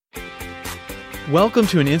Welcome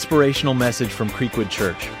to an inspirational message from Creekwood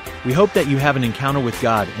Church. We hope that you have an encounter with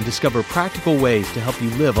God and discover practical ways to help you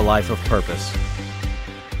live a life of purpose.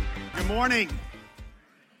 Good morning.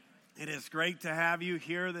 It is great to have you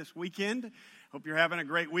here this weekend. Hope you're having a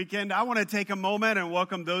great weekend. I want to take a moment and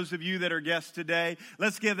welcome those of you that are guests today.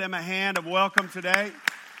 Let's give them a hand of welcome today.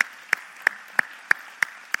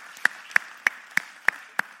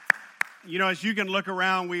 You know, as you can look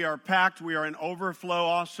around, we are packed. We are in overflow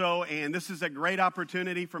also, and this is a great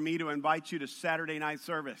opportunity for me to invite you to Saturday night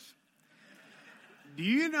service. Do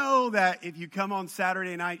you know that if you come on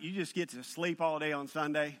Saturday night, you just get to sleep all day on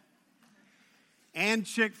Sunday? And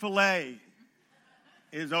Chick-fil-A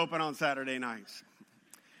is open on Saturday nights.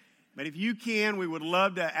 But if you can, we would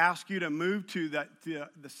love to ask you to move to the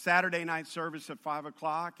Saturday night service at 5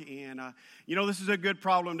 o'clock. And, you know, this is a good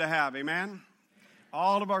problem to have, amen?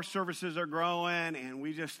 All of our services are growing, and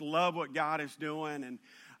we just love what God is doing.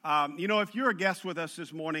 And, you know, if you're a guest with us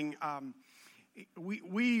this morning,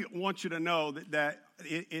 we want you to know that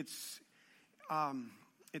it's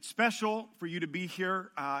special for you to be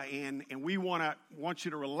here, and we want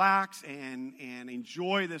you to relax and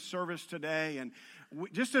enjoy this service today. And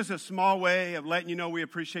just as a small way of letting you know we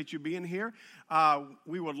appreciate you being here,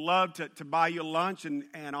 we would love to buy you lunch, and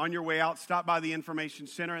on your way out, stop by the Information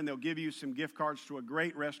Center, and they'll give you some gift cards to a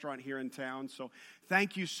great restaurant here in town. So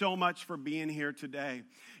thank you so much for being here today.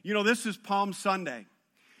 You know, this is Palm Sunday,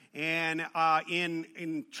 and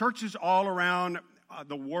in churches all around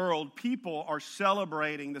the world, people are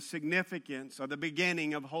celebrating the significance of the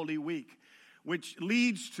beginning of Holy Week, which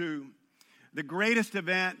leads to the greatest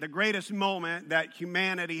event, the greatest moment that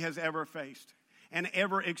humanity has ever faced and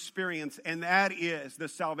ever experienced, and that is the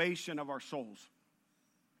salvation of our souls.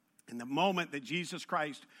 And the moment that Jesus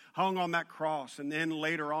Christ hung on that cross and then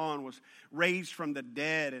later on was raised from the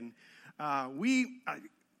dead. And we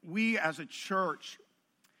as a church,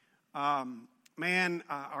 are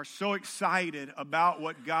so excited about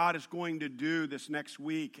what God is going to do this next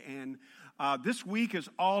week. And this week is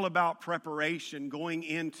all about preparation going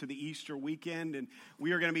into the Easter weekend. And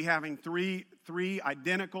we are going to be having three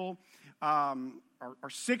identical or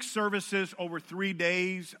 6 services over 3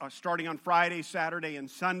 days, starting on Friday, Saturday, and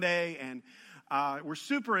Sunday. And we're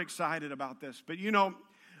super excited about this. But, you know,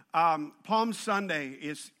 Palm Sunday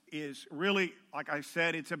is really, like I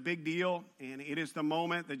said, it's a big deal, and it is the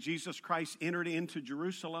moment that Jesus Christ entered into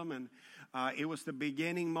Jerusalem, and it was the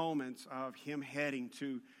beginning moments of him heading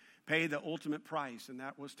to pay the ultimate price, and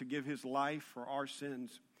that was to give his life for our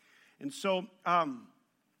sins. And so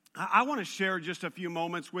I want to share just a few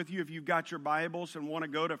moments with you if you've got your Bibles and want to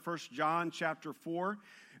go to 1 John chapter 4,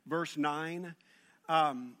 verse 9.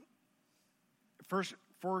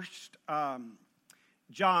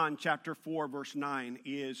 John chapter 4, verse 9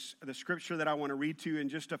 is the scripture that I want to read to you in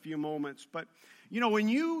just a few moments. But, you know, when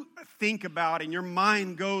you think about and your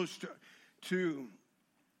mind goes to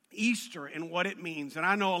Easter and what it means, and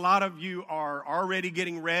I know a lot of you are already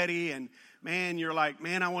getting ready, and, man, you're like,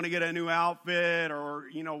 man, I want to get a new outfit, or,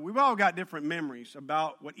 you know, we've all got different memories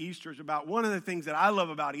about what Easter is about. One of the things that I love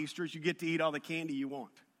about Easter is you get to eat all the candy you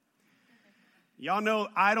want. Y'all know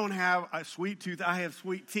I don't have a sweet tooth, I have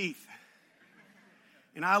sweet teeth.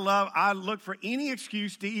 And I look for any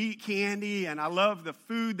excuse to eat candy, and I love the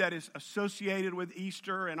food that is associated with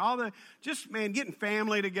Easter and all getting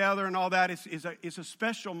family together and all that is a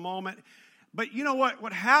special moment. But you know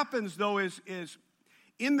what happens though is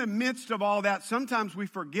in the midst of all that, sometimes we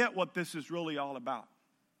forget what this is really all about.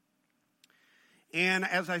 And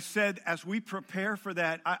as I said, as we prepare for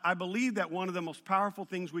that, I believe that one of the most powerful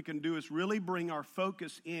things we can do is really bring our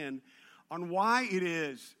focus in on why it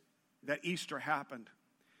is that Easter happened.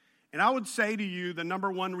 And I would say to you, the number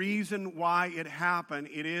one reason why it happened,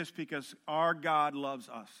 it is because our God loves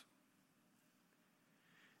us.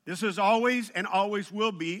 This is always and always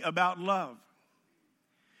will be about love.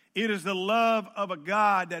 It is the love of a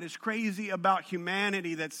God that is crazy about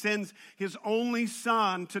humanity, that sends his only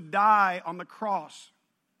son to die on the cross.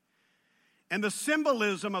 And the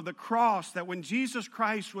symbolism of the cross, that when Jesus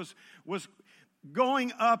Christ was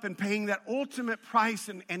going up and paying that ultimate price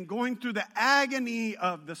and going through the agony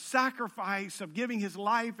of the sacrifice of giving his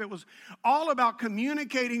life, it was all about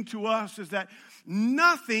communicating to us is that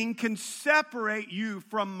nothing can separate you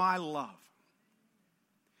from my love.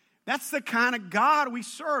 That's the kind of God we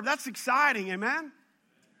serve. That's exciting, amen?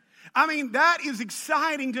 I mean, that is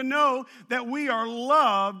exciting to know that we are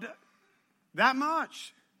loved that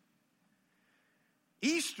much.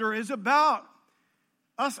 Easter is about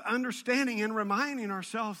us understanding and reminding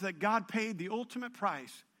ourselves that God paid the ultimate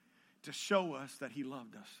price to show us that he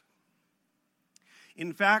loved us.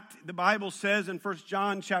 In fact, the Bible says in 1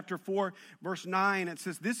 John chapter 4, verse 9, it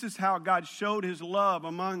says, this is how God showed his love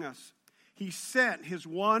among us. He sent his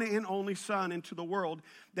one and only Son into the world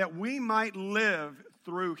that we might live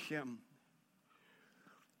through him.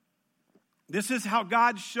 This is how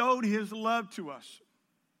God showed his love to us.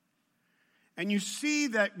 And you see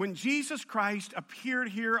that when Jesus Christ appeared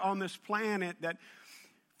here on this planet, that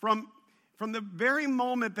from the very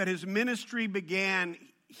moment that his ministry began,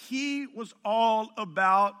 he was all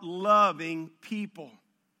about loving people.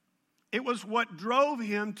 It was what drove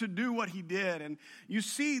him to do what he did. And you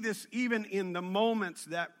see this even in the moments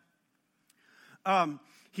that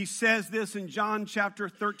he says this in John chapter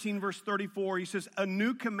 13, verse 34. He says, a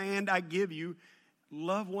new command I give you,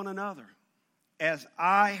 love one another as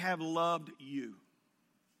I have loved you.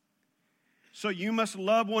 So you must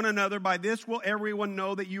love one another. By this will everyone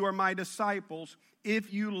know that you are my disciples,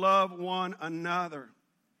 if you love one another.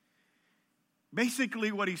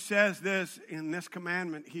 Basically, what he says this in this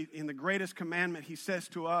commandment, in the greatest commandment he says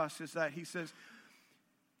to us is that he says,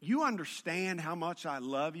 you understand how much I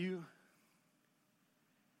love you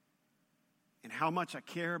and how much I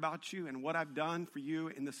care about you and what I've done for you.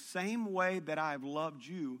 In the same way that I've loved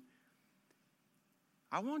you,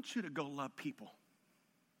 I want you to go love people.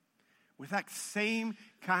 With that same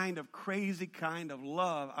kind of crazy kind of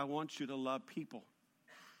love, I want you to love people.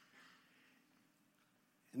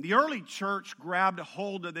 And the early church grabbed a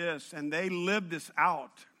hold of this and they lived this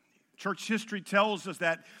out. Church history tells us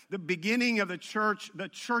that the beginning of the church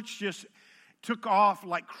just took off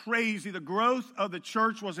like crazy. The growth of the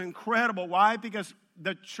church was incredible. Why? Because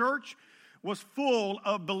the church was full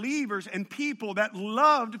of believers and people that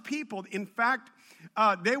loved people. In fact,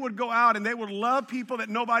 they would go out and they would love people that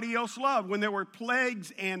nobody else loved. When there were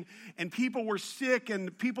plagues and people were sick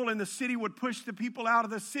and people in the city would push the people out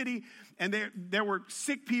of the city, and there were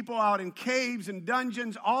sick people out in caves and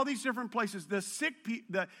dungeons, all these different places. The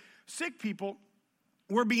sick people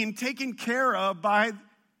were being taken care of by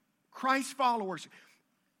Christ followers.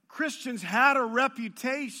 Christians had a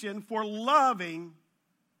reputation for loving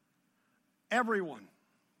everyone.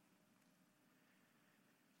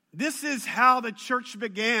 This is how the church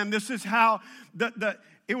began. This is how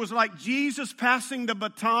it was like Jesus passing the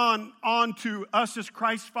baton on to us as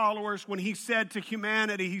Christ followers when he said to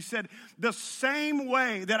humanity, he said, the same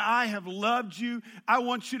way that I have loved you, I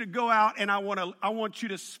want you to go out and I want you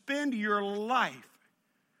to spend your life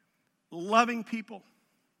loving people.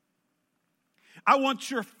 I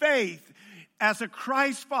want your faith as a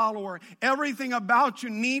Christ follower. Everything about you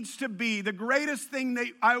needs to be, the greatest thing that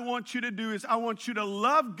I want you to do is I want you to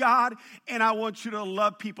love God and I want you to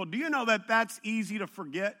love people. Do you know that that's easy to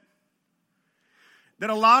forget? That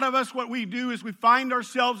a lot of us, what we do is we find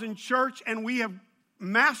ourselves in church and we have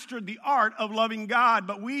mastered the art of loving God,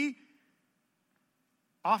 but we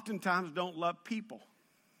oftentimes don't love people.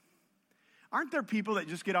 Aren't there people that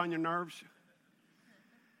just get on your nerves?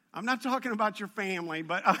 I'm not talking about your family,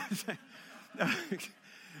 but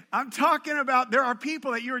I'm talking about there are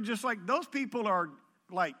people that you're just like, those people are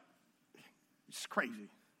like, it's crazy.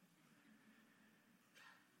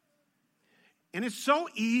 And it's so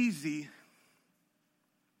easy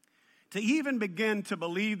to even begin to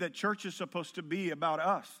believe that church is supposed to be about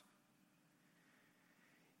us.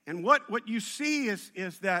 And what you see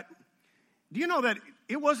is that, do you know that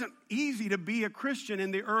it wasn't easy to be a Christian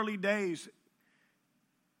in the early days?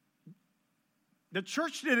 The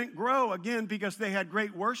church didn't grow, again, because they had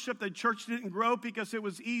great worship. The church didn't grow because it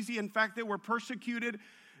was easy. In fact, they were persecuted.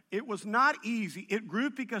 It was not easy. It grew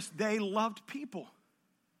because they loved people.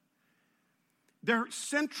 Their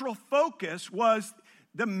central focus was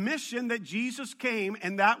the mission that Jesus came,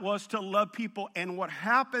 and that was to love people. And what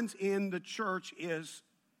happens in the church is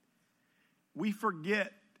we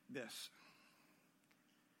forget this.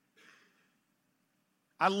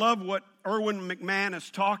 I love what Erwin McMahon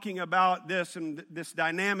is talking about this and this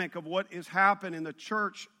dynamic of what has happened in the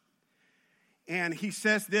church. And he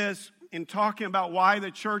says this in talking about why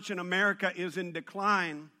the church in America is in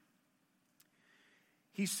decline.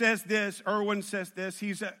 He says this, Erwin says this,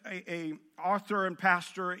 he's a author and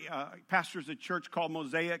pastor, pastors a church called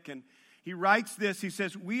Mosaic, and he writes this, he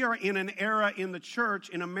says, we are in an era in the church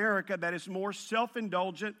in America that is more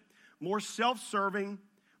self-indulgent, more self-serving,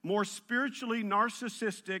 more spiritually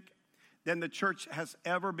narcissistic than the church has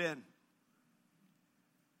ever been.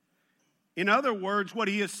 In other words, what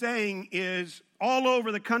he is saying is all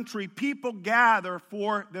over the country, people gather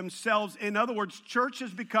for themselves. In other words, church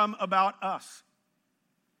has become about us.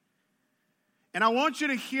 And I want you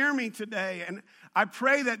to hear me today, and I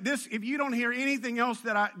pray that this, if you don't hear anything else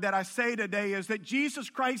that I say today, is that Jesus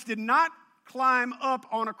Christ did not climb up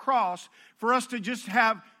on a cross for us to just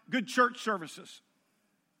have good church services.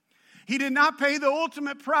 He did not pay the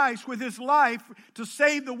ultimate price with his life to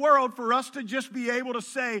save the world for us to just be able to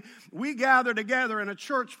say, we gather together in a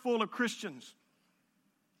church full of Christians.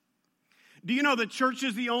 Do you know that church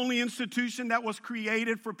is the only institution that was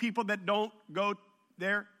created for people that don't go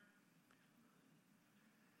there?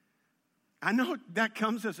 I know that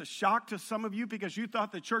comes as a shock to some of you because you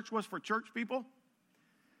thought the church was for church people.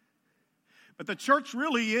 But the church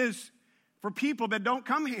really is for people that don't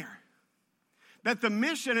come here. That the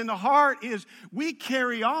mission and the heart is we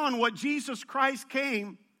carry on what Jesus Christ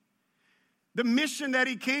came. The mission that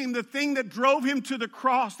he came, the thing that drove him to the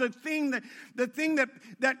cross, the thing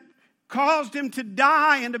that caused him to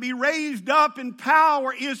die and to be raised up in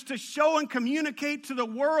power is to show and communicate to the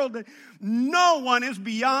world that no one is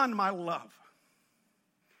beyond my love.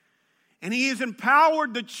 And he has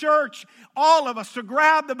empowered the church, all of us, to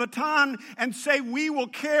grab the baton and say we will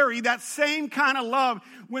carry that same kind of love.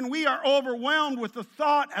 When we are overwhelmed with the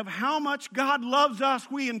thought of how much God loves us,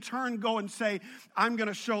 we in turn go and say, I'm going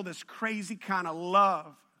to show this crazy kind of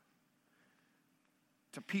love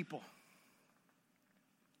to people.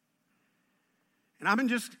 And I'm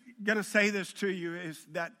just going to say this to you, is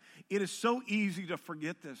that it is so easy to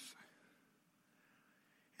forget this.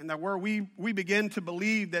 And that where we begin to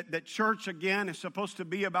believe that church, again, is supposed to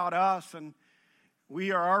be about us. And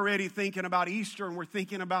we are already thinking about Easter, and we're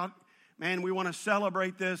thinking about, man, we want to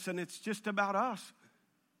celebrate this, and it's just about us.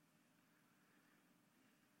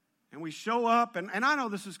 And we show up, and I know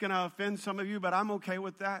this is going to offend some of you, but I'm okay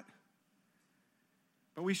with that.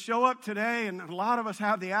 But we show up today, and a lot of us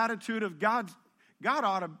have the attitude of God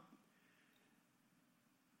ought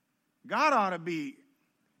to be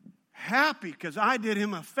happy because I did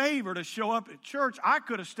him a favor to show up at church. I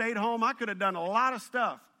could have stayed home. I could have done a lot of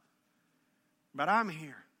stuff. But I'm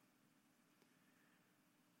here.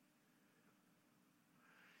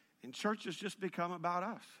 And church has just become about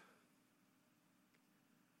us.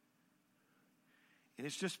 And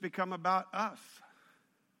it's just become about us.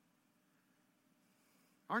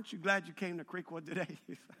 Aren't you glad you came to Creekwood today?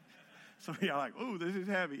 Some of you are like, ooh, this is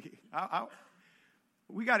heavy.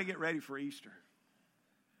 We got to get ready for Easter.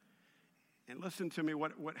 And listen to me,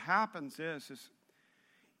 what happens is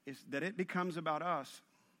that it becomes about us.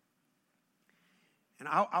 And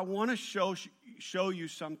I want to show you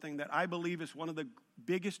something that I believe is one of the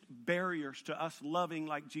biggest barriers to us loving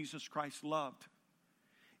like Jesus Christ loved.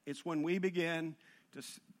 It's when we begin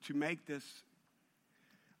to make this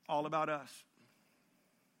all about us.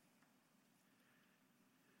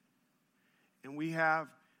 And we have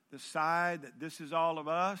the side that this is all of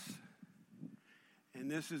us,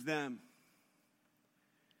 and this is them.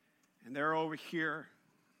 And they're over here.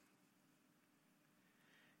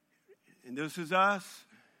 And this is us.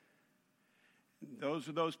 And those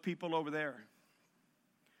are those people over there.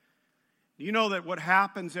 You know that what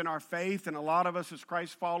happens in our faith, and a lot of us as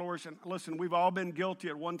Christ followers, and listen, we've all been guilty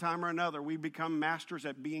at one time or another. We become masters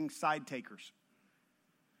at being side takers.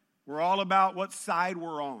 We're all about what side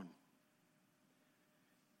we're on.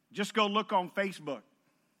 Just go look on Facebook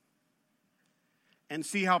and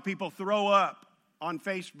see how people throw up on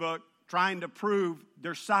Facebook trying to prove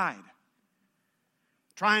their side.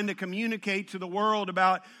 Trying to communicate to the world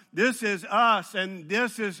about this is us and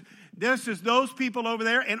this is those people over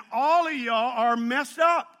there, and all of y'all are messed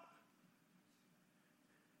up.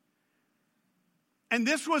 And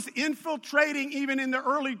this was infiltrating even in the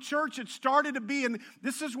early church. It started to be, and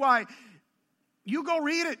this is why you go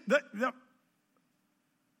read it.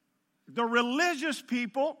 The religious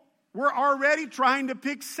people were already trying to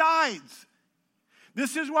pick sides.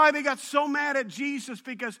 This is why they got so mad at Jesus,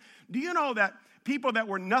 because do you know that people that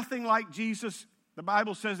were nothing like Jesus, the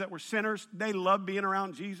Bible says that were sinners, they loved being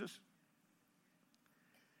around Jesus?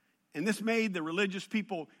 And this made the religious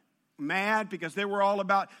people mad because they were all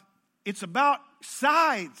about, it's about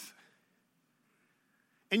sides.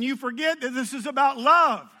 And you forget that this is about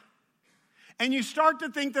love. And you start to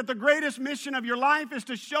think that the greatest mission of your life is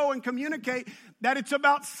to show and communicate that it's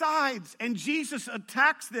about sides. And Jesus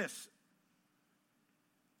attacks this.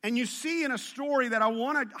 And you see in a story that I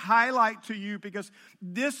want to highlight to you, because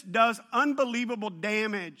this does unbelievable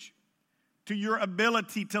damage to your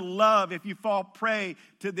ability to love if you fall prey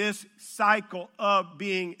to this cycle of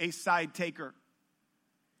being a side taker.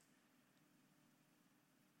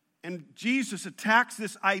 And Jesus attacks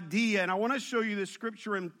this idea. And I want to show you this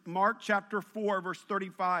scripture in Mark chapter 4, verse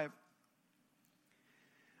 35.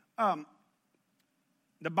 The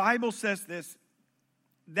Bible says this.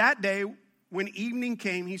 That day, when evening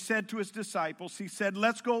came, he said to his disciples, he said,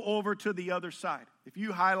 let's go over to the other side. If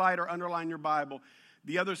you highlight or underline your Bible,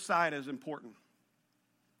 the other side is important.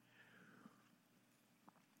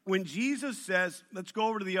 When Jesus says, let's go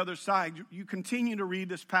over to the other side, you continue to read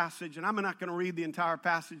this passage, and I'm not going to read the entire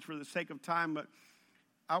passage for the sake of time, but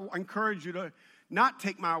I encourage you to not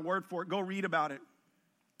take my word for it. Go read about it.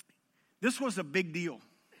 This was a big deal.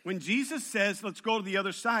 When Jesus says, let's go to the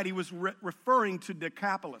other side, he was referring to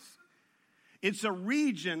Decapolis. It's a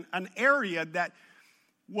region, an area that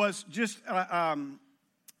was just,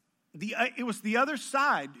 it was the other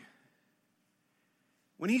side.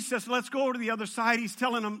 When he says, let's go to the other side, he's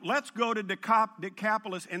telling them, let's go to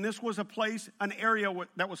Decapolis. And this was a place, an area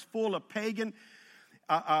that was full of pagan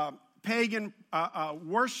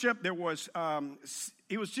worship. There was,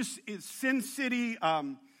 it was just Sin City,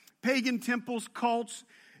 pagan temples, cults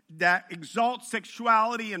that exalt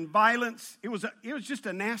sexuality and violence. It was just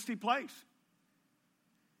a nasty place.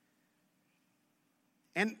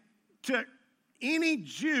 And to any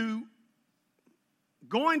Jew,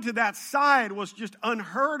 going to that side was just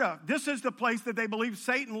unheard of. This is the place that they believed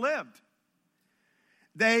Satan lived.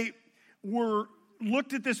 They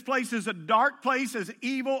looked at this place as a dark place, as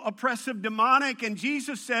evil, oppressive, demonic, and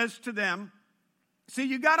Jesus says to them, see,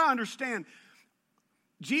 you got to understand,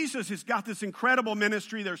 Jesus has got this incredible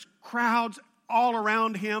ministry. There's crowds all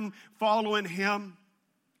around him, following him.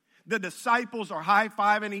 The disciples are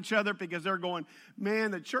high-fiving each other because they're going,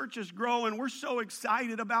 man, the church is growing. We're so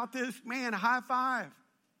excited about this. Man, high five.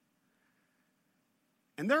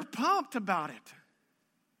 And they're pumped about it.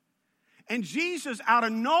 And Jesus, out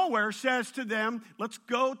of nowhere, says to them, let's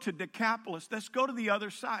go to Decapolis. Let's go to the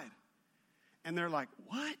other side. And they're like,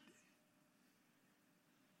 what?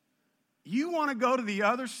 You want to go to the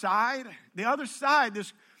other side? The other side,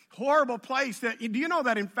 this horrible place. Do you know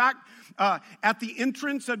that, in fact, at the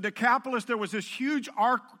entrance of Decapolis, there was this huge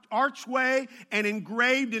archway, and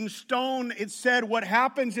engraved in stone, it said, what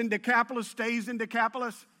happens in Decapolis stays in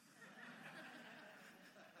Decapolis?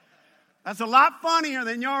 That's a lot funnier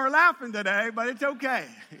than y'all are laughing today, but it's okay.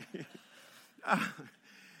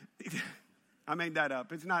 I made that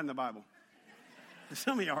up. It's not in the Bible.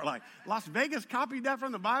 Some of y'all are like, Las Vegas copied that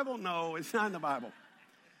from the Bible? No, it's not in the Bible.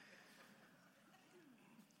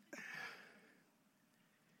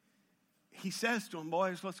 He says to them,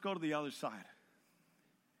 boys, let's go to the other side.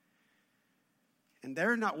 And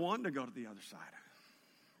they're not wanting to go to the other side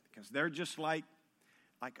because they're just like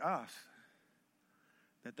us.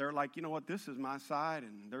 That they're like, you know what, this is my side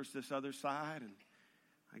and there's this other side. And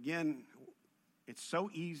again, it's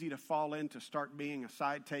so easy to fall into start being a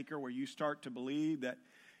side taker where you start to believe that,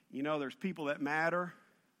 you know, there's people that matter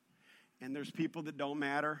and there's people that don't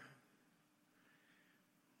matter.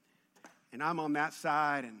 And I'm on that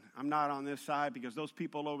side and I'm not on this side because those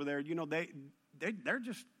people over there, you know, they're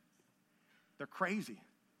crazy.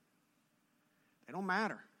 They don't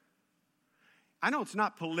matter. I know it's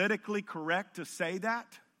not politically correct to say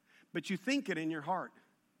that, but you think it in your heart.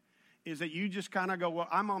 Is that you just kind of go, well,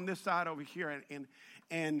 I'm on this side over here.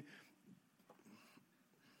 And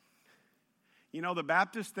you know, the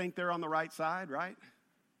Baptists think they're on the right side, right?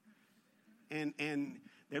 And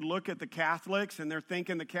they look at the Catholics and they're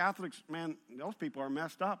thinking the Catholics, man, those people are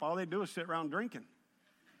messed up. All they do is sit around drinking.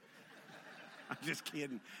 I'm just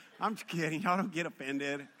kidding. Y'all don't get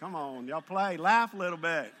offended. Come on, y'all play. Laugh a little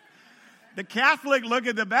bit. The Catholic look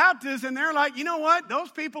at the Baptists and they're like, you know what? Those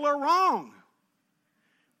people are wrong.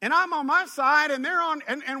 And I'm on my side and they're on,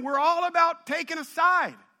 and we're all about taking a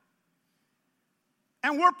side.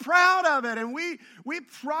 And we're proud of it. And we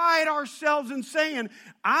pride ourselves in saying,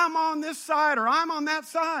 I'm on this side or I'm on that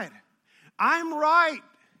side. I'm right.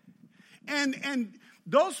 And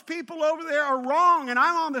those people over there are wrong and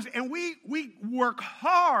I'm on this. And we work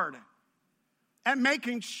hard at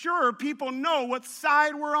making sure people know what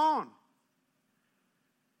side we're on.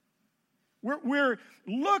 We're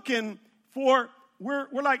looking for, we're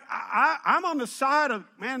like, I'm on the side of,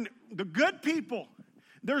 man, the good people.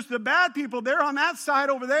 There's the bad people. They're on that side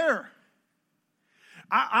over there.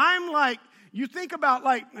 I'm like, you think about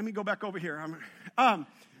like, let me go back over here. I'm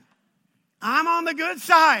on the good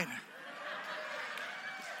side.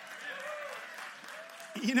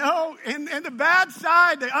 You know, and the bad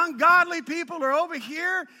side, the ungodly people are over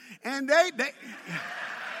here, and they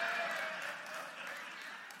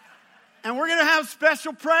and we're going to have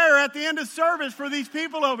special prayer at the end of service for these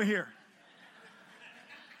people over here.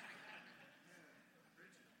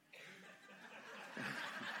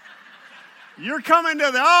 You're coming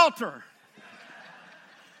to the altar.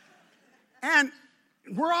 And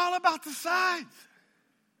we're all about the sides.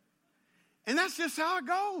 And that's just how it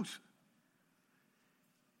goes.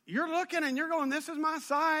 You're looking and you're going, this is my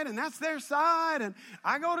side and that's their side. And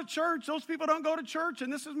I go to church. Those people don't go to church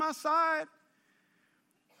and this is my side.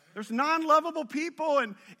 There's non-lovable people,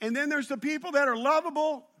 and then there's the people that are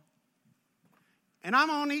lovable. And I'm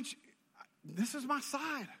on each, this is my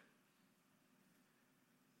side.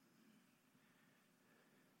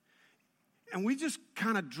 And we just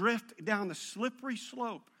kind of drift down the slippery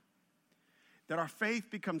slope that our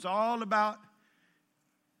faith becomes all about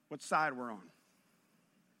what side we're on.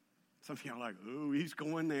 Some of you are like, ooh, he's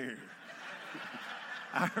going there.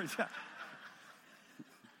 I heard that.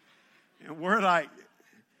 And we're like,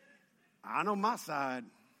 I know my side.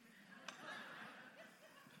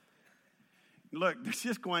 Look, it's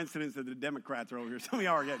just coincidence that the Democrats are over here. Some of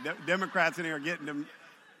y'all are getting, Democrats in here are getting them.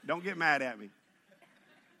 Don't get mad at me.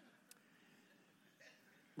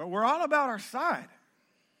 But we're all about our side.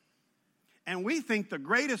 And we think the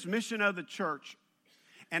greatest mission of the church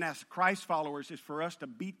and as Christ followers is for us to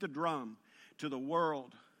beat the drum to the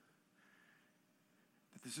world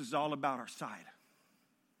that this is all about our side.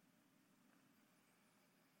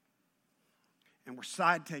 And we're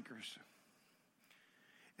side takers.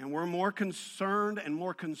 And we're more concerned and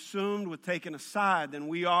more consumed with taking a side than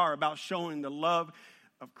we are about showing the love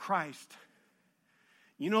of Christ.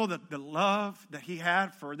 You know that the love that he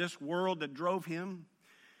had for this world that drove him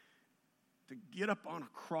to get up on a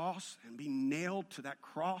cross and be nailed to that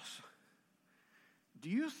cross? Do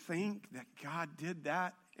you think that God did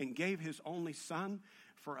that and gave his only son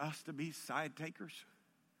for us to be side takers?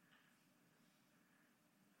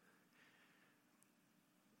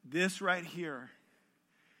 This right here,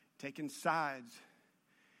 taking sides,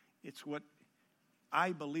 it's what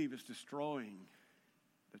I believe is destroying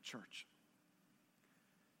the church.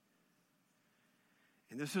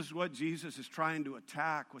 And this is what Jesus is trying to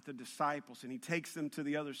attack with the disciples. And he takes them to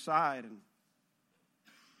the other side. And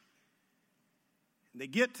they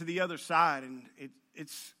get to the other side. And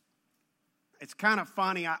it's kind of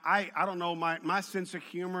funny. I don't know, my sense of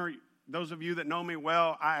humor, those of you that know me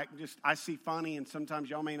well, I see funny. And sometimes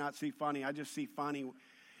y'all may not see funny. I just see funny.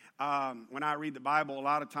 When I read the Bible a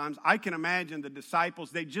lot of times, I can imagine the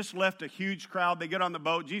disciples, they just left a huge crowd. They get on the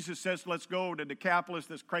boat. Jesus says, let's go to Decapolis,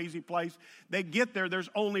 this crazy place. They get there. There's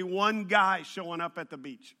only one guy showing up at the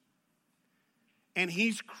beach. And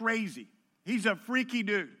he's crazy. He's a freaky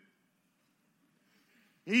dude.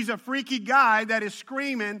 He's a freaky guy that is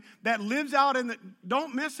screaming, that lives out in the,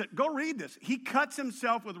 don't miss it. Go read this. He cuts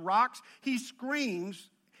himself with rocks. He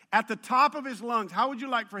screams at the top of his lungs. How would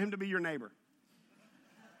you like for him to be your neighbor?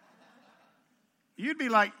 You'd be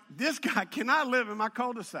like, this guy cannot live in my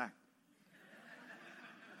cul-de-sac.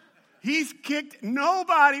 He's kicked.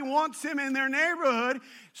 Nobody wants him in their neighborhood,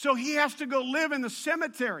 so he has to go live in the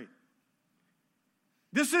cemetery.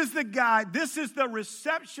 This is the guy, this is the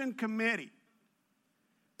reception committee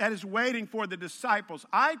that is waiting for the disciples.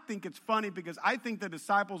 I think it's funny because I think the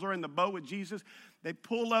disciples are in the boat with Jesus. They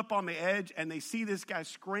pull up on the edge and they see this guy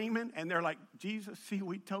screaming, and they're like, Jesus, see,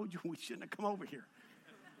 we told you we shouldn't have come over here.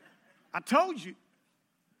 I told you.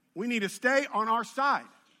 We need to stay on our side.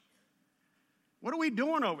 What are we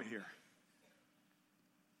doing over here?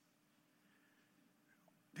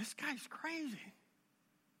 This guy's crazy.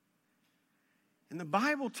 And the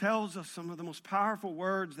Bible tells us some of the most powerful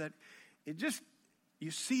words that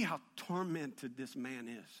you see how tormented this man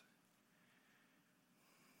is.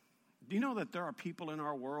 Do you know that there are people in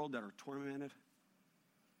our world that are tormented?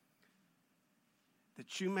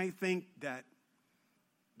 That you may think that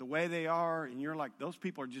the way they are, and you're like, those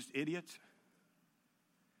people are just idiots.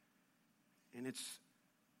 And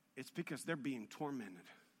it's because they're being tormented.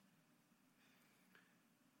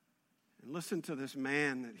 And listen to this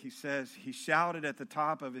man that he says, he shouted at the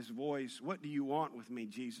top of his voice, what do you want with me,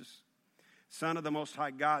 Jesus? Son of the Most High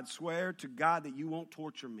God, swear to God that you won't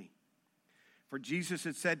torture me. For Jesus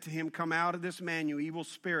had said to him, come out of this man, you evil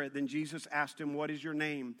spirit. Then Jesus asked him, what is your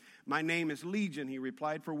name? My name is Legion, he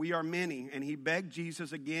replied, for we are many. And he begged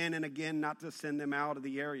Jesus again and again not to send them out of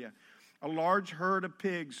the area. A large herd of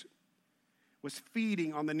pigs was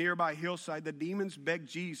feeding on the nearby hillside. The demons begged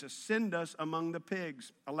Jesus, send us among the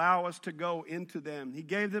pigs. Allow us to go into them. He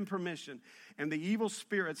gave them permission. And the evil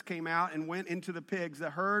spirits came out and went into the pigs.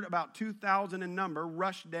 The herd, about 2,000 in number,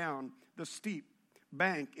 rushed down the steep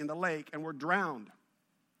bank in the lake and were drowned.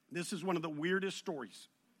 This is one of the weirdest stories.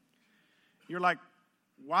 You're like,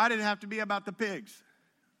 why did it have to be about the pigs?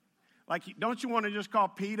 Like, don't you want to just call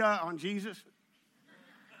PETA on Jesus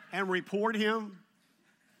and report him?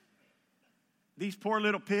 These poor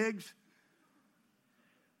little pigs,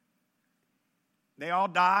 they all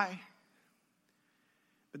die.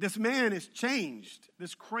 But this man is changed.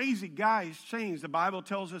 This crazy guy is changed. The Bible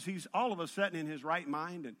tells us he's all of a sudden in his right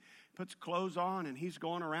mind and puts clothes on, and he's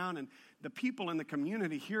going around, and the people in the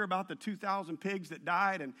community hear about the 2,000 pigs that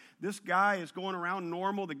died, and this guy is going around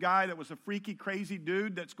normal. The guy that was a freaky, crazy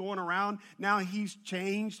dude that's going around, now he's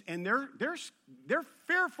changed, and they're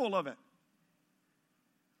fearful of it.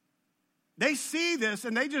 They see this,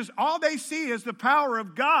 and all they see is the power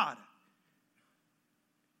of God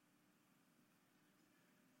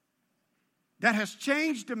that has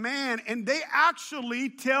changed a man, and they actually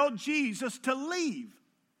tell Jesus to leave.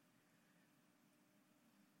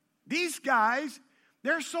 These guys,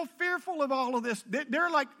 they're so fearful of all of this. They're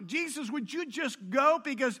like, Jesus, would you just go?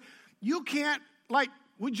 Because you can't,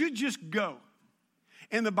 would you just go?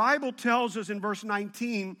 And the Bible tells us in verse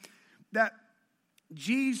 19 that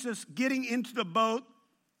Jesus getting into the boat,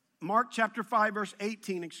 Mark chapter 5, verse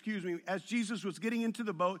 18, as Jesus was getting into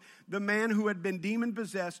the boat, the man who had been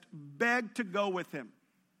demon-possessed begged to go with him.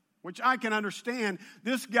 Which I can understand.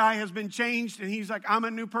 This guy has been changed, and he's like, I'm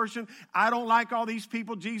a new person. I don't like all these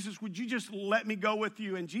people. Jesus, would you just let me go with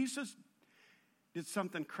you? And Jesus did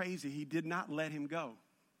something crazy. He did not let him go.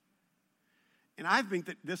 And I think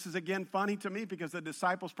that this is, again, funny to me because the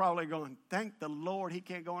disciples probably going, thank the Lord he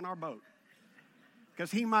can't go in our boat.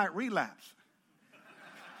 Because he might relapse.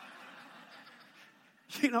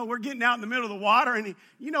 We're getting out in the middle of the water, and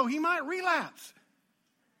he might relapse.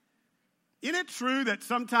 Isn't it true that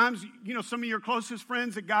sometimes, some of your closest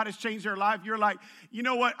friends that God has changed their life, you're like, you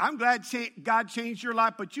know what, I'm glad God changed your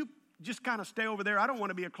life, but you just kind of stay over there. I don't want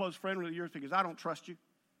to be a close friend with yours because I don't trust you.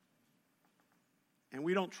 And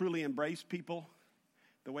we don't truly embrace people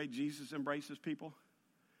the way Jesus embraces people.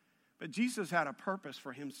 But Jesus had a purpose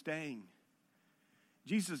for him staying.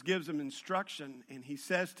 Jesus gives him instruction, and he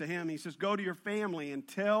says to him, he says, go to your family and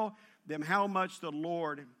tell them how much the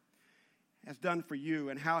Lord has done for you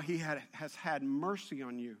and how he has had mercy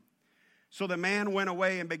on you. So the man went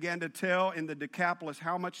away and began to tell in the Decapolis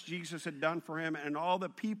how much Jesus had done for him, and all the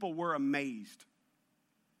people were amazed.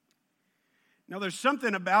 Now, there's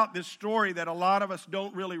something about this story that a lot of us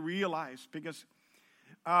don't really realize because,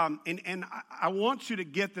 and I want you to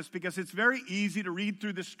get this because it's very easy to read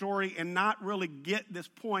through this story and not really get this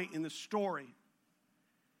point in the story.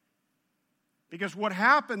 Because what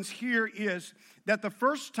happens here is that the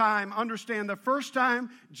first time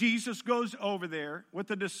Jesus goes over there with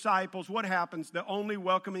the disciples, what happens? The only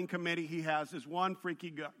welcoming committee he has is one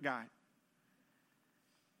freaky guy.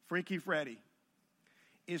 Freaky Freddy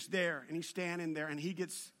is there, and he's standing there, and he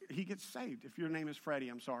gets saved. If your name is Freddy,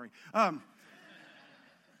 I'm sorry.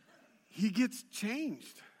 He gets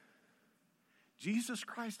changed. Jesus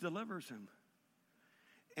Christ delivers him.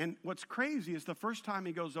 And what's crazy is the first time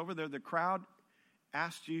he goes over there, the crowd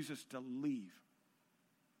asked Jesus to leave.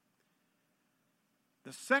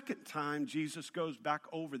 The second time Jesus goes back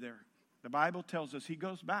over there, the Bible tells us he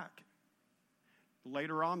goes back.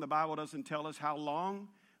 Later on, the Bible doesn't tell us how long,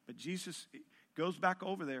 but Jesus goes back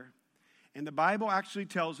over there. And the Bible actually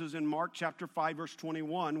tells us in Mark chapter 5, verse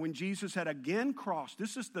 21, when Jesus had again crossed,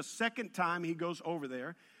 this is the second time he goes over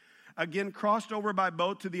there, again crossed over by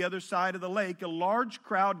boat to the other side of the lake, a large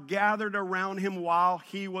crowd gathered around him while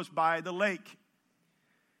he was by the lake.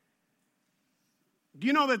 Do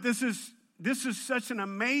you know that this is such an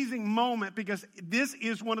amazing moment because this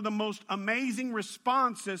is one of the most amazing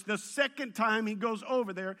responses. The second time he goes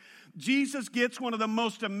over there, Jesus gets one of the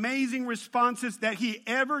most amazing responses that he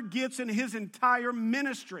ever gets in his entire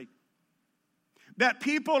ministry. That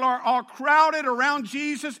people are all crowded around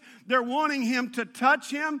Jesus. They're wanting him to touch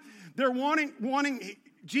him. They're wanting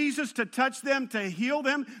Jesus to touch them, to heal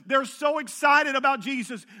them. They're so excited about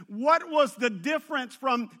Jesus. What was the difference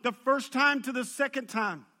from the first time to the second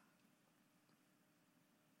time?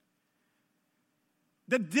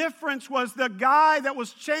 The difference was the guy that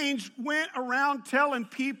was changed went around telling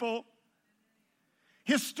people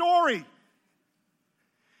his story.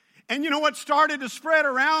 And you know what started to spread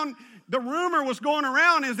around? The rumor was going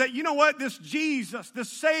around is that, you know what, this Jesus, this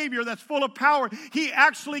Savior that's full of power, he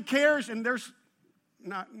actually cares. And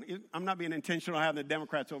I'm not being intentional having the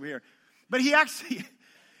Democrats over here. But he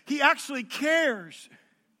actually cares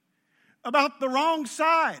about the wrong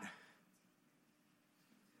side.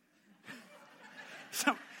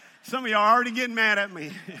 Some of y'all are already getting mad at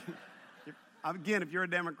me. Again, if you're a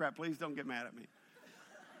Democrat, please don't get mad at me.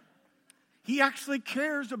 He actually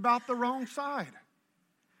cares about the wrong side.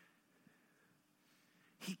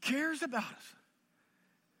 He cares about us.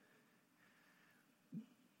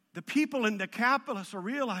 The people in Decapolis are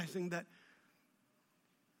realizing that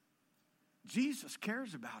Jesus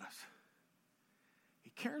cares about us.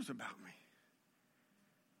 He cares about me.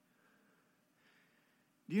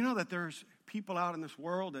 Do you know that there's people out in this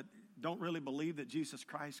world that don't really believe that Jesus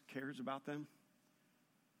Christ cares about them?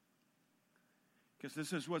 Because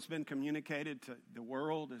this is what's been communicated to the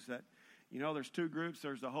world, is that, there's two groups.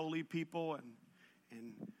 There's the holy people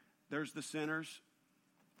and there's the sinners.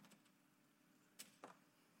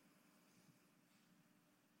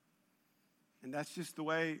 And that's just the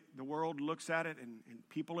way the world looks at it, and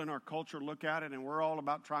people in our culture look at it, and we're all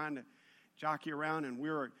about trying to jockey around, and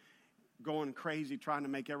we're going crazy trying to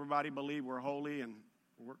make everybody believe we're holy, and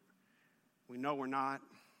we know we're not.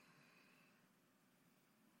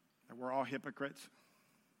 That we're all hypocrites.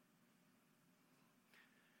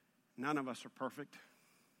 None of us are perfect.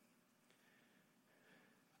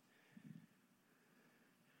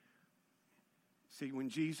 See, when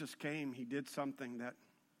Jesus came, he did something that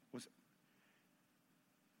was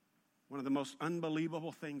one of the most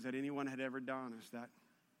unbelievable things that anyone had ever done, is that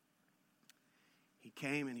he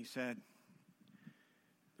came and he said,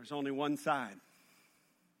 there's only one side.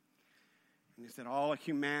 And he said, all of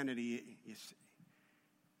humanity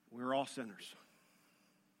we're all sinners.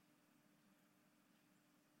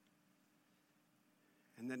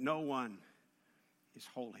 And that no one is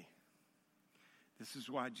holy. This is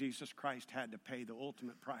why Jesus Christ had to pay the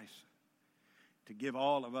ultimate price, to give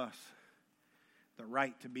all of us the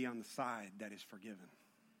right to be on the side that is forgiven.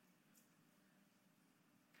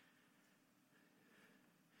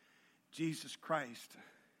 Jesus Christ,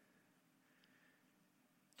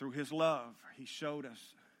 through his love, he showed us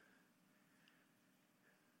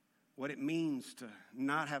what it means to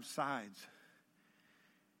not have sides,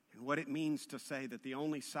 and what it means to say that the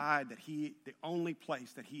only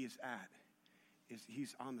place that he is at is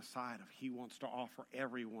he's on the side of he wants to offer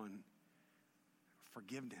everyone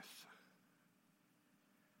forgiveness.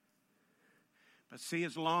 But see,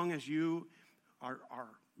 as long as you are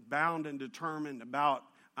bound and determined about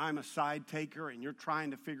I'm a side taker, and you're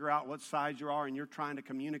trying to figure out what side you are, and you're trying to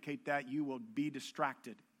communicate that, you will be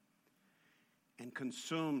distracted and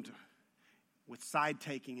consumed with side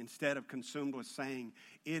taking instead of consumed with saying,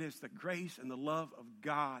 it is the grace and the love of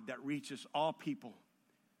God that reaches all people.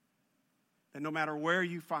 That no matter where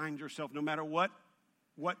you find yourself, no matter what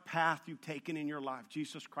path you've taken in your life,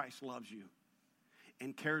 Jesus Christ loves you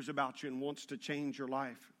and cares about you and wants to change your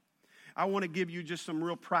life. I want to give you just some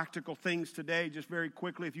real practical things today, just very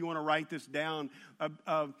quickly, if you want to write this down,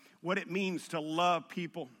 of what it means to love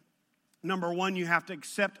people. Number one, you have to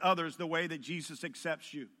accept others the way that Jesus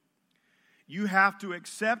accepts you. You have to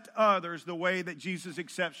accept others the way that Jesus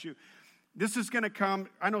accepts you. This is going to come,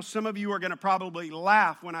 I know some of you are going to probably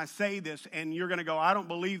laugh when I say this, and you're going to go, I don't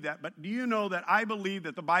believe that. But do you know that I believe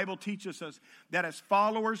that the Bible teaches us that as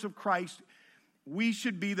followers of Christ, we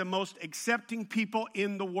should be the most accepting people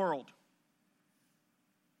in the world.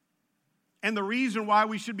 And the reason why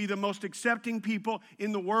we should be the most accepting people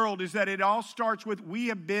in the world is that it all starts with we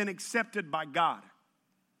have been accepted by God.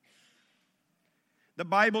 The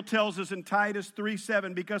Bible tells us in Titus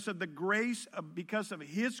 3:7, because of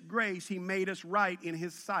his grace, he made us right in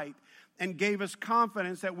his sight and gave us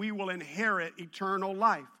confidence that we will inherit eternal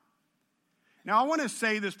life. Now, I want to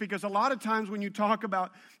say this because a lot of times when you talk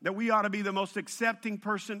about that we ought to be the most accepting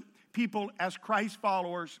people as Christ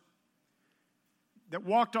followers that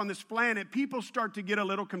walked on this planet, people start to get a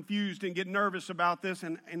little confused and get nervous about this.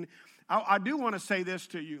 And I do want to say this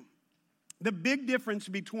to you. The big difference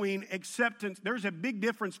between acceptance, there's a big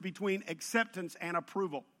difference between acceptance and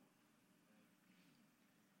approval.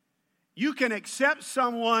 You can accept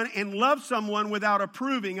someone and love someone without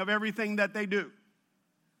approving of everything that they do.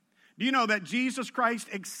 Do you know that Jesus Christ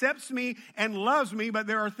accepts me and loves me, but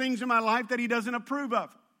there are things in my life that he doesn't approve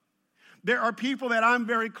of? There are people that I'm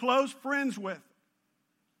very close friends with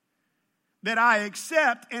that I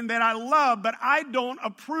accept and that I love, but I don't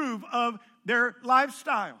approve of their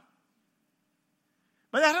lifestyle.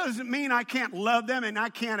 But that doesn't mean I can't love them and I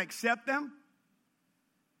can't accept them.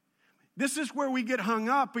 This is where we get hung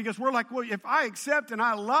up because we're like, well, if I accept and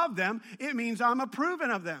I love them, it means I'm approving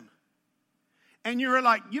of them. And you're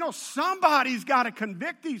like, somebody's got to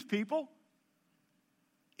convict these people.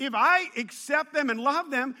 If I accept them and love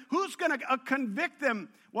them, who's going to convict them?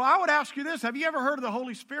 Well, I would ask you this. Have you ever heard of the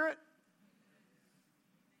Holy Spirit?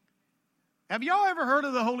 Have y'all ever heard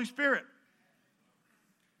of the Holy Spirit?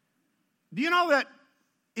 Do you know that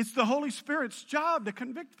it's the Holy Spirit's job to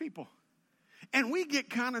convict people? And we get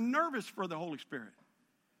kind of nervous for the Holy Spirit.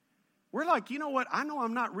 We're like, you know what? I know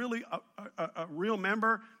I'm not really a real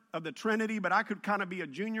member of the Trinity, but I could kind of be a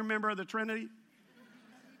junior member of the Trinity.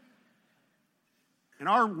 And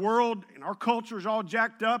our world and our culture is all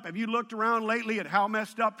jacked up. Have you looked around lately at how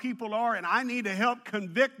messed up people are? And I need to help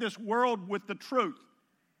convict this world with the truth.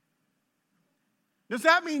 Does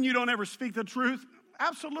that mean you don't ever speak the truth?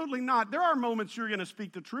 Absolutely not. There are moments you're going to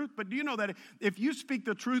speak the truth, but do you know that if you speak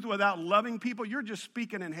the truth without loving people, you're just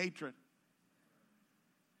speaking in hatred?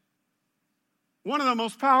 One of the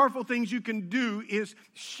most powerful things you can do is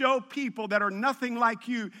show people that are nothing like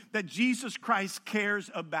you that Jesus Christ cares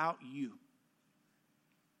about you.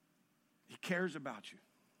 He cares about you.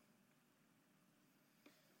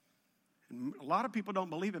 And a lot of people don't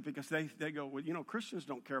believe it because they go, well, you know, Christians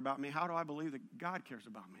don't care about me. How do I believe that God cares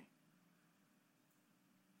about me?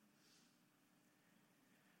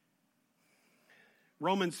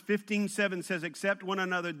 Romans 15:7 says, accept one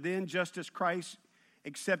another then just as Christ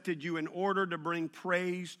accepted you in order to bring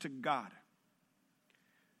praise to God.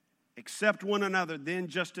 Accept one another then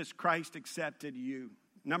just as Christ accepted you.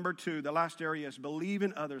 Number 2, the last area is believe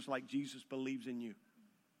in others like Jesus believes in you.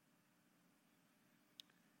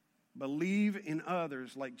 Believe in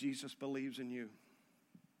others like Jesus believes in you.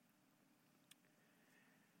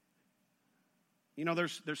 You know,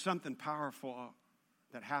 there's something powerful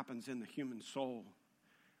that happens in the human soul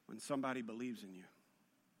when somebody believes in you,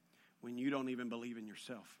 when you don't even believe in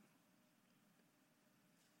yourself.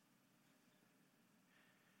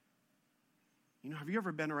 You know, have you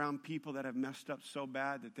ever been around people that have messed up so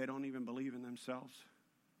bad that they don't even believe in themselves?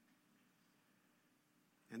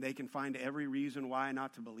 And they can find every reason why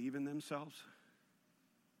not to believe in themselves?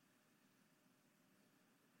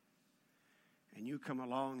 And you come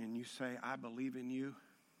along and you say, I believe in you.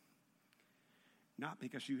 Not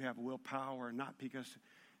because you have willpower, not because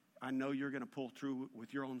I know you're going to pull through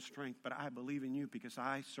with your own strength, but I believe in you because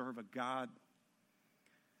I serve a God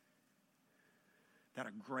that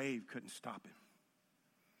a grave couldn't stop him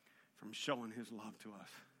from showing his love to us.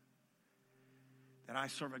 That I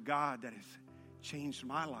serve a God that has changed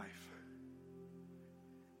my life.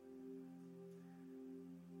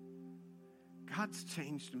 God's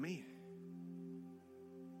changed me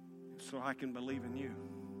so I can believe in you.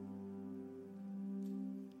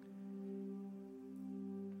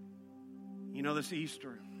 You know, this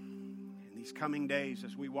Easter, in these coming days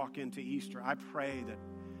as we walk into Easter, I pray that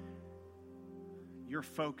your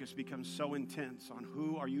focus becomes so intense on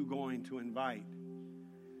who are you going to invite.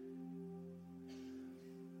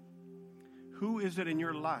 Who is it in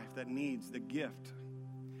your life that needs the gift,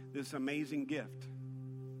 this amazing gift,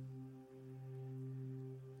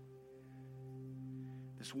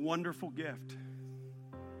 this wonderful gift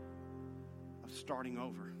of starting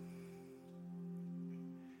over?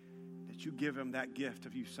 You give him that gift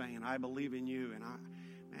of you saying, I believe in you,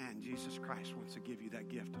 and Jesus Christ wants to give you that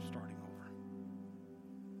gift of starting over.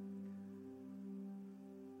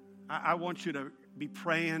 I want you to be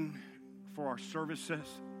praying for our services.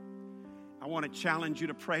 I want to challenge you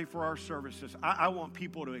to pray for our services. I want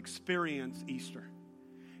people to experience Easter,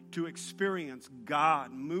 to experience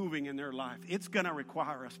God moving in their life. It's going to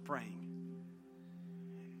require us praying.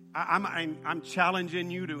 I'm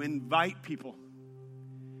challenging you to invite people.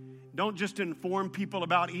 Don't just inform people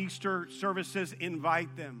about Easter services,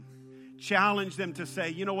 invite them. Challenge them to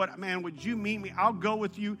say, you know what, man, would you meet me? I'll go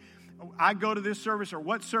with you. I go to this service or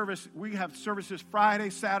what service. We have services Friday,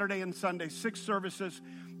 Saturday, and Sunday. 6 services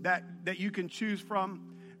that you can choose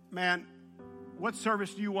from. Man, what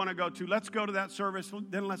service do you want to go to? Let's go to that service.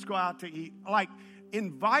 Then let's go out to eat. Like,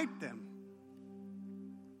 invite them.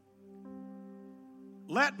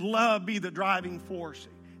 Let love be the driving force.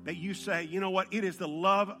 That you say, you know what, it is the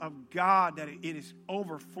love of God that it is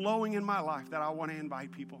overflowing in my life that I want to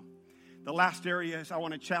invite people. The last area is I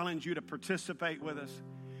want to challenge you to participate with us.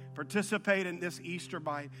 Participate in this Easter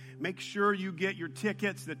by make sure you get your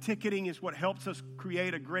tickets. The ticketing is what helps us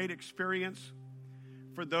create a great experience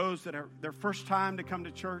for those that are their first time to come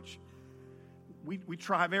to church. We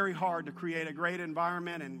try very hard to create a great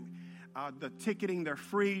environment, and the ticketing, they're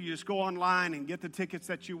free. You just go online and get the tickets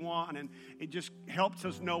that you want, and it just helps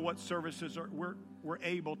us know what services we're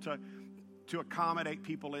able to accommodate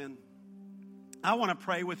people in. I want to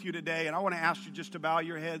pray with you today, and I want to ask you just to bow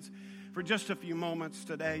your heads for just a few moments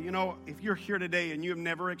today. You know, if you're here today and you have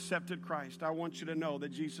never accepted Christ, I want you to know that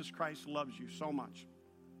Jesus Christ loves you so much,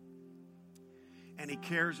 and he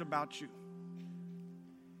cares about you.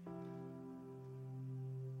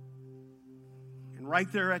 And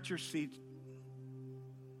right there at your seat,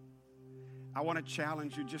 I want to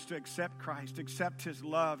challenge you just to accept Christ, accept his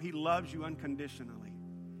love. He loves you unconditionally.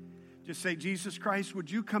 Just say, Jesus Christ,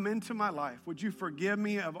 would you come into my life? Would you forgive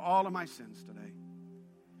me of all of my sins today?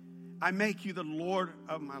 I make you the Lord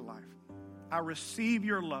of my life. I receive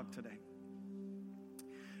your love today.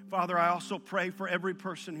 Father, I also pray for every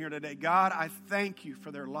person here today. God, I thank you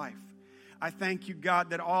for their life. I thank you,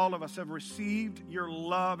 God, that all of us have received your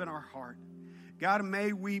love in our heart. God,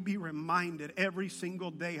 may we be reminded every single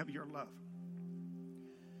day of your love.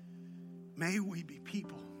 May we be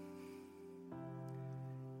people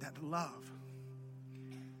that love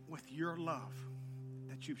with your love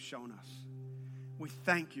that you've shown us. We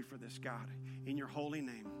thank you for this, God. In your holy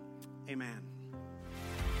name, amen.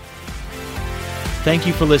 Thank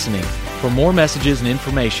you for listening. For more messages and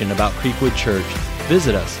information about Creekwood Church,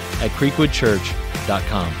 visit us at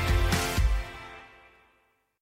creekwoodchurch.com.